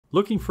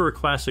Looking for a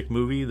classic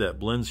movie that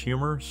blends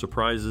humor,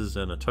 surprises,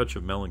 and a touch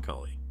of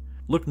melancholy?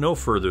 Look no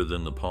further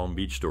than The Palm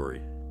Beach Story.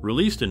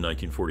 Released in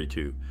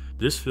 1942,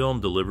 this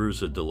film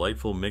delivers a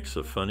delightful mix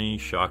of funny,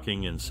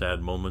 shocking, and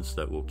sad moments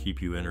that will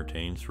keep you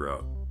entertained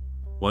throughout.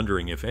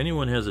 Wondering if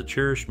anyone has a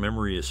cherished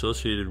memory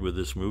associated with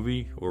this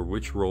movie or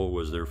which role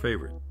was their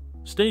favorite?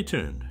 Stay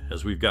tuned,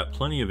 as we've got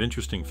plenty of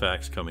interesting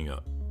facts coming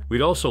up.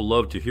 We'd also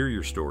love to hear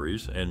your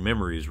stories and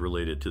memories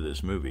related to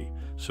this movie,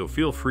 so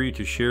feel free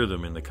to share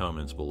them in the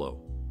comments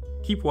below.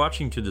 Keep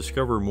watching to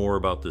discover more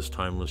about this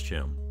timeless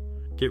gem.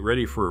 Get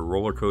ready for a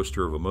roller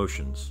coaster of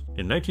emotions.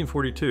 In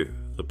 1942,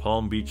 The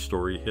Palm Beach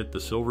Story hit the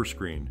silver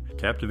screen,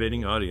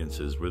 captivating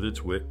audiences with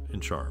its wit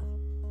and charm.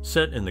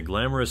 Set in the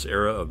glamorous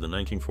era of the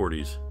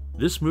 1940s,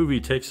 this movie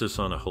takes us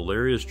on a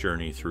hilarious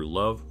journey through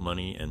love,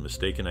 money, and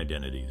mistaken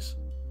identities.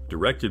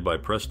 Directed by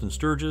Preston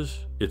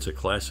Sturges, it's a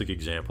classic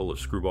example of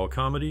screwball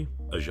comedy,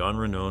 a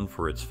genre known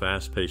for its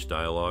fast-paced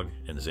dialogue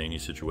and zany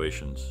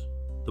situations.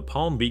 The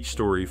Palm Beach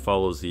Story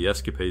follows the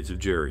escapades of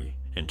Gerry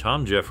and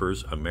Tom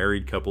Jeffers, a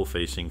married couple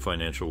facing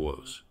financial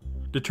woes.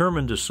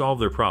 Determined to solve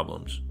their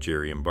problems,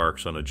 Gerry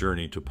embarks on a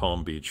journey to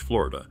Palm Beach,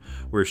 Florida,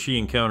 where she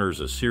encounters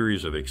a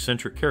series of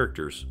eccentric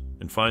characters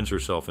and finds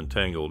herself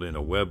entangled in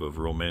a web of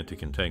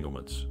romantic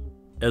entanglements.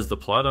 As the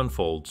plot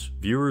unfolds,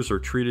 viewers are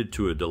treated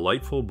to a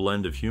delightful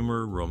blend of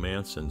humor,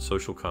 romance, and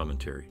social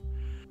commentary.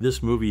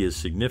 This movie is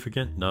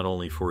significant not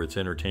only for its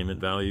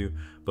entertainment value,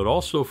 but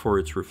also for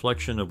its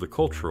reflection of the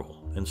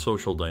cultural and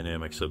social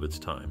dynamics of its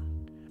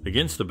time.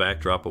 Against the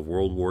backdrop of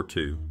World War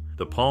II,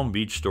 The Palm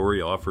Beach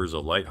Story offers a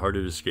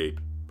lighthearted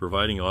escape,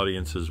 providing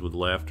audiences with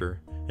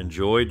laughter and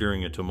joy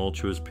during a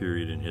tumultuous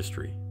period in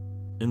history.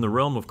 In the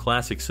realm of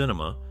classic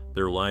cinema,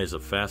 there lies a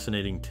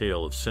fascinating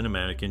tale of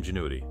cinematic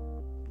ingenuity.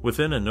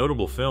 Within a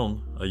notable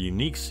film, a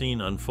unique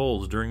scene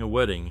unfolds during a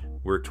wedding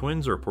where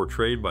twins are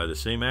portrayed by the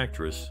same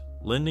actress,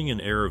 lending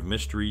an air of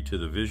mystery to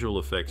the visual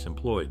effects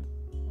employed.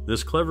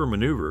 This clever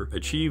maneuver,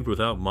 achieved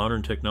without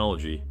modern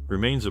technology,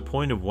 remains a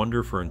point of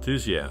wonder for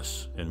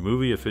enthusiasts and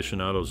movie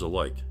aficionados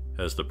alike,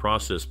 as the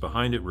process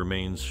behind it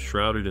remains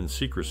shrouded in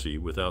secrecy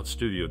without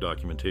studio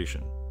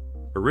documentation.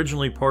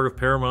 Originally part of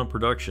Paramount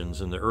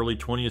Productions in the early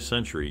 20th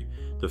century,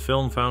 the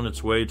film found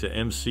its way to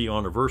MC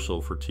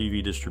Universal for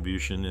TV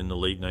distribution in the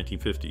late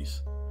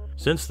 1950s.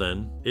 Since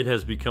then, it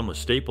has become a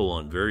staple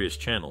on various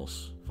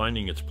channels,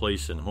 finding its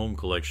place in home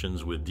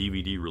collections with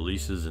DVD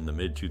releases in the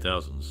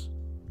mid-2000s.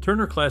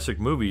 Turner Classic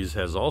Movies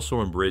has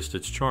also embraced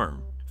its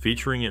charm,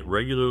 featuring it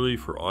regularly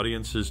for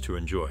audiences to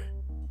enjoy.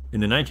 In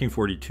the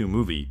 1942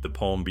 movie, The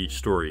Palm Beach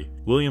Story,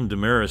 William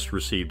Demarest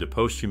received a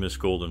posthumous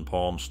Golden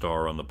Palm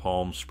Star on the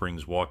Palm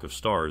Springs Walk of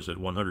Stars at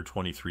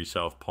 123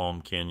 South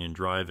Palm Canyon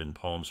Drive in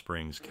Palm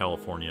Springs,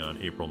 California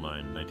on April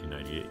 9,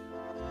 1998.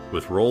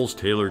 With roles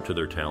tailored to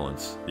their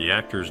talents, the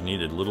actors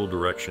needed little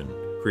direction,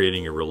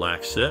 creating a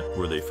relaxed set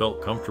where they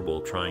felt comfortable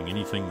trying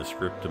anything the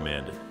script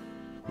demanded.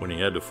 When he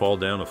had to fall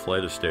down a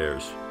flight of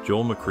stairs,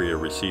 Joel McCrea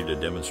received a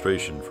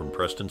demonstration from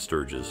Preston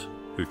Sturges,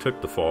 who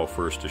took the fall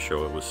first to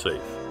show it was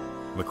safe.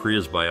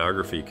 McCrea's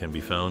biography can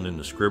be found in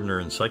the Scribner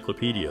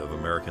Encyclopedia of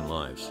American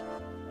Lives.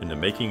 In the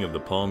making of The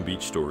Palm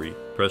Beach Story,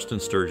 Preston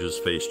Sturges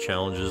faced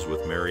challenges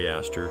with Mary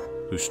Astor,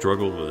 who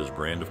struggled with his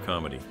brand of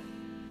comedy.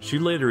 She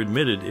later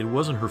admitted it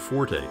wasn't her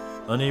forte,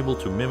 unable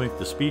to mimic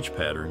the speech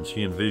patterns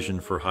he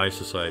envisioned for high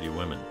society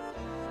women.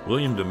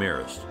 William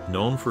Demarest,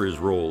 known for his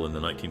role in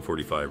the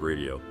 1945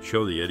 radio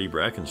show The Eddie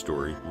Bracken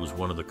Story, was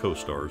one of the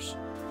co-stars.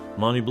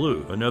 Monty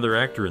Blue, another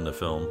actor in the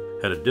film,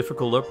 had a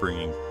difficult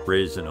upbringing,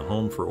 raised in a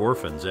home for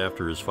orphans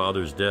after his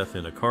father's death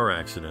in a car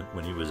accident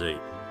when he was 8.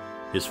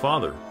 His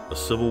father, a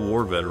Civil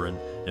War veteran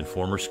and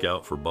former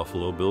scout for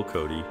Buffalo Bill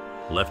Cody,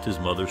 left his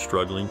mother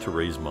struggling to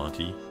raise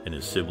Monty and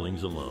his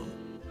siblings alone.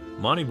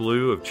 Monty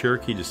Blue, of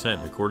Cherokee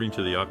descent according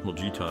to the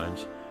Ocmulgee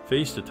Times,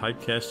 faced a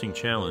typecasting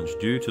challenge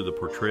due to the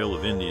portrayal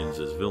of Indians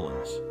as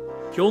villains.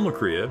 Joel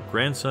McCrea,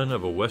 grandson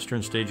of a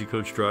Western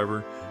stagecoach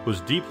driver,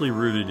 was deeply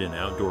rooted in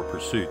outdoor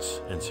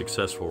pursuits and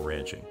successful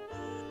ranching.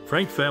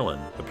 Frank Fallon,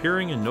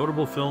 appearing in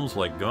notable films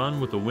like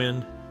Gone with the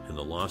Wind and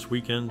The Lost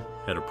Weekend,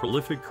 had a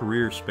prolific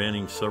career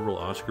spanning several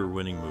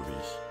Oscar-winning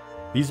movies.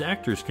 These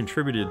actors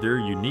contributed their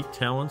unique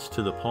talents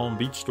to The Palm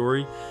Beach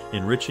Story,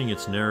 enriching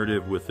its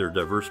narrative with their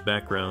diverse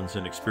backgrounds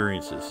and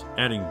experiences,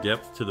 adding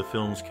depth to the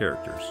film's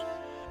characters.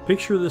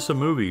 Picture this a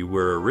movie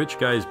where a rich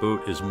guy's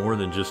boat is more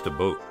than just a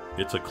boat.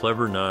 It's a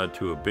clever nod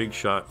to a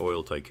big-shot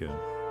oil tycoon.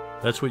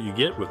 That's what you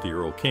get with the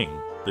Earl King,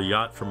 the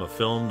yacht from a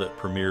film that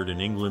premiered in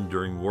England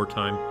during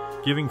wartime,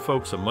 giving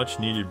folks a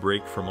much-needed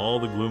break from all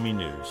the gloomy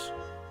news.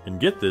 And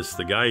get this,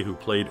 the guy who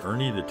played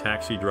Ernie the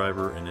taxi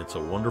driver in It's a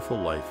Wonderful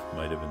Life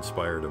might have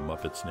inspired a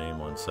Muppet's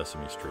name on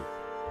Sesame Street.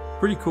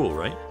 Pretty cool,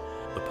 right?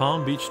 The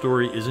Palm Beach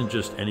Story isn't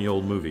just any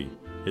old movie.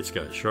 It's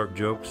got sharp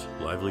jokes,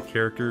 lively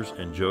characters,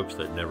 and jokes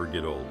that never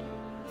get old.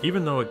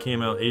 Even though it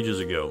came out ages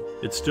ago,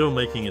 it's still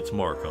making its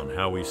mark on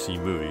how we see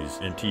movies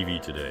and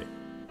TV today.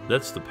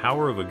 That's the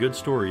power of a good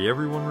story.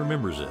 Everyone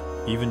remembers it,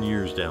 even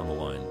years down the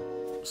line.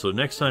 So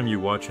next time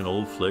you watch an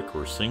old flick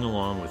or sing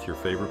along with your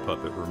favorite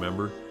puppet,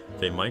 remember,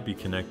 they might be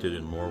connected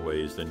in more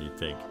ways than you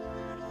think.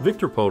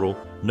 Victor Potel,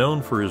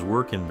 known for his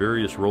work in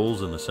various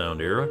roles in the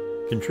sound era,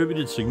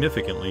 contributed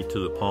significantly to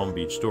the Palm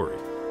Beach story.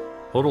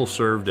 Potel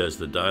served as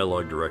the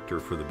dialogue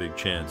director for The Big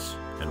Chance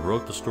and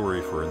wrote the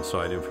story for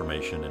Inside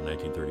Information in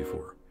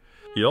 1934.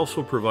 He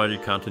also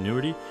provided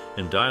continuity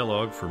and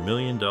dialogue for $1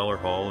 Million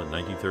Hall in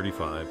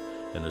 1935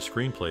 and the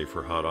screenplay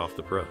for Hot Off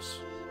the Press.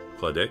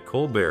 Claudette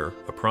Colbert,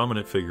 a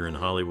prominent figure in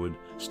Hollywood,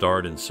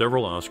 starred in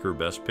several Oscar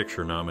Best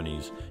Picture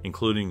nominees,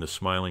 including The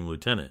Smiling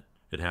Lieutenant,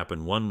 It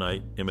Happened One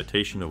Night,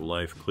 Imitation of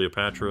Life,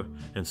 Cleopatra,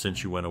 and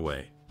Since You Went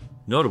Away.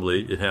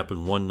 Notably, It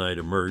Happened One Night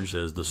emerged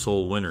as the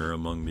sole winner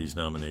among these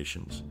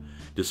nominations.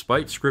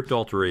 Despite script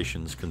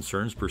alterations,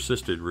 concerns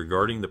persisted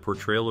regarding the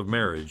portrayal of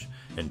marriage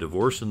and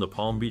divorce in the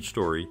Palm Beach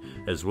story,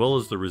 as well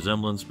as the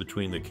resemblance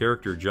between the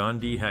character John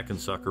D.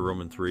 Hackensacker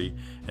Roman III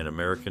and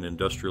American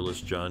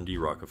industrialist John D.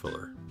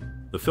 Rockefeller.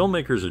 The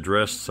filmmakers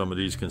addressed some of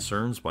these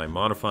concerns by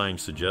modifying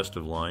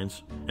suggestive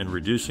lines and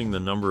reducing the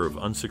number of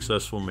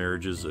unsuccessful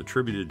marriages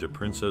attributed to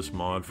Princess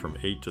Maud from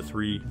 8 to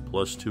 3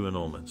 plus 2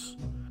 annulments.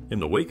 In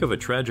the wake of a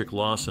tragic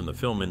loss in the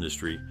film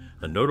industry,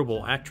 a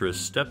notable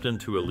actress stepped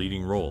into a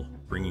leading role,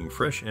 bringing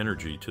fresh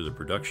energy to the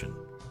production.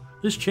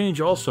 This change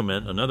also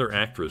meant another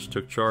actress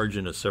took charge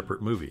in a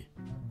separate movie.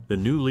 The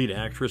new lead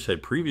actress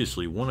had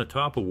previously won a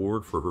top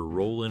award for her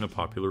role in a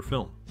popular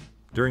film.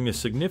 During a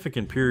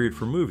significant period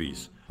for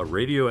movies, a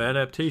radio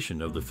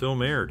adaptation of the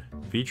film aired,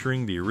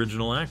 featuring the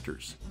original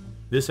actors.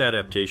 This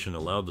adaptation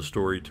allowed the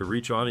story to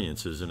reach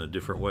audiences in a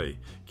different way,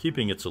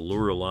 keeping its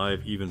allure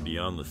alive even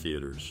beyond the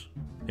theaters.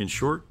 In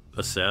short,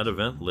 a sad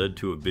event led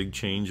to a big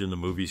change in the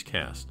movie's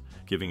cast,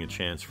 giving a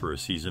chance for a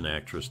seasoned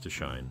actress to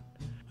shine.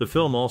 The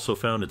film also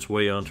found its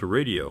way onto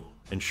radio,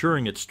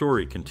 ensuring its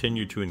story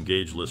continued to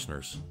engage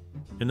listeners.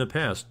 In the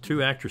past,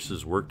 two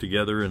actresses worked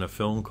together in a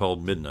film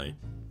called Midnight,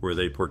 where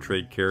they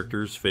portrayed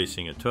characters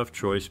facing a tough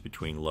choice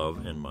between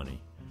love and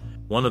money.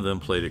 One of them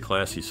played a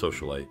classy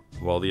socialite,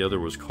 while the other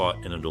was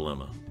caught in a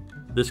dilemma.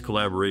 This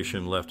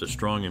collaboration left a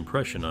strong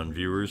impression on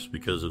viewers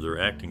because of their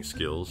acting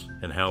skills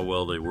and how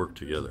well they worked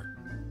together.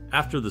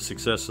 After the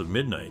success of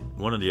Midnight,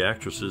 one of the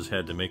actresses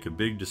had to make a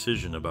big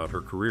decision about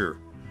her career.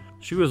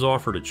 She was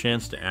offered a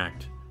chance to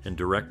act and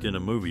direct in a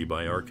movie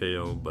by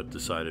RKO, but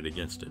decided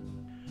against it.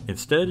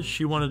 Instead,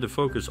 she wanted to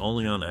focus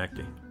only on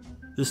acting.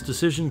 This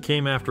decision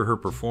came after her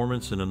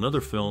performance in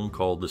another film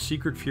called The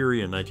Secret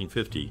Fury in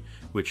 1950,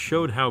 which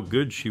showed how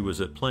good she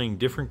was at playing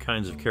different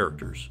kinds of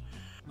characters.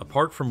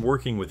 Apart from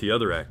working with the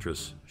other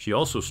actress, she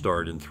also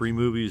starred in 3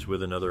 movies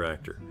with another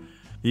actor.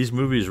 These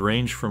movies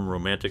ranged from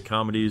romantic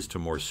comedies to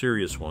more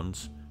serious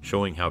ones,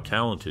 showing how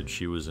talented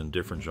she was in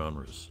different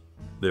genres.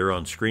 Their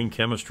on-screen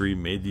chemistry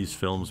made these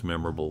films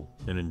memorable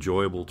and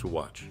enjoyable to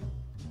watch.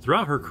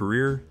 Throughout her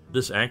career,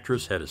 this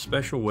actress had a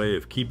special way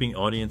of keeping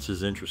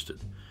audiences interested.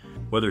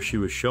 Whether she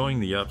was showing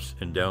the ups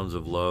and downs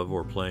of love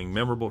or playing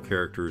memorable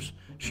characters,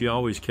 she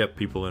always kept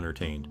people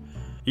entertained.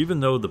 Even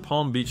though the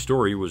Palm Beach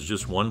story was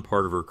just one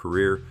part of her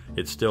career,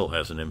 it still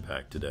has an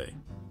impact today.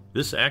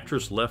 This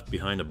actress left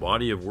behind a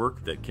body of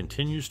work that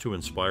continues to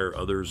inspire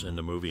others in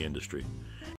the movie industry.